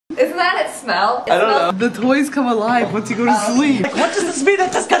Isn't that its smell? I don't know. The toys come alive once you go to sleep. What does this mean?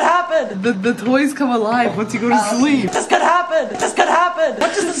 That just could happen. The toys come alive once you go to sleep. This could happen. This could happen.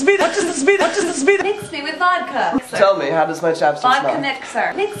 What does this mean? What does this mean? What does this mean? Mix me with vodka. Tell me, how does my chapstick Vodka smell?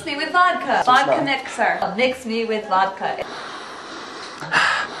 mixer. Mix me with vodka. Vodka mixer. Mix me with vodka.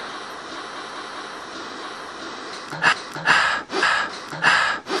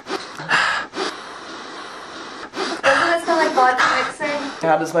 Doesn't it smell like vodka mixer?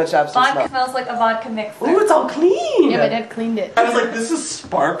 How does my chapstick Vodka smell? smells like a vodka mixer. Ooh, it's all clean. Yeah, my dad cleaned it. I was like, this is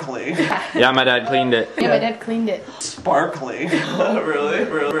sparkly. Yeah, my dad cleaned it. Yeah, my dad cleaned it. Sparkly. Really?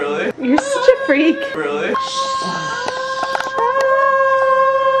 Really? You're such a freak. Really?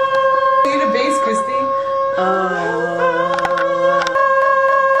 You need a bass, Christy.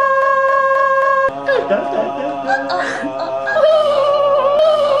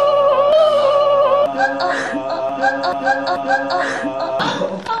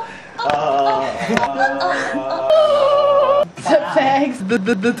 Sup, fags?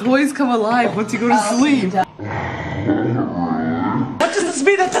 The toys come alive once you go to sleep. What does this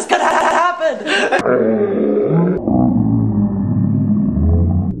mean? That just could happen.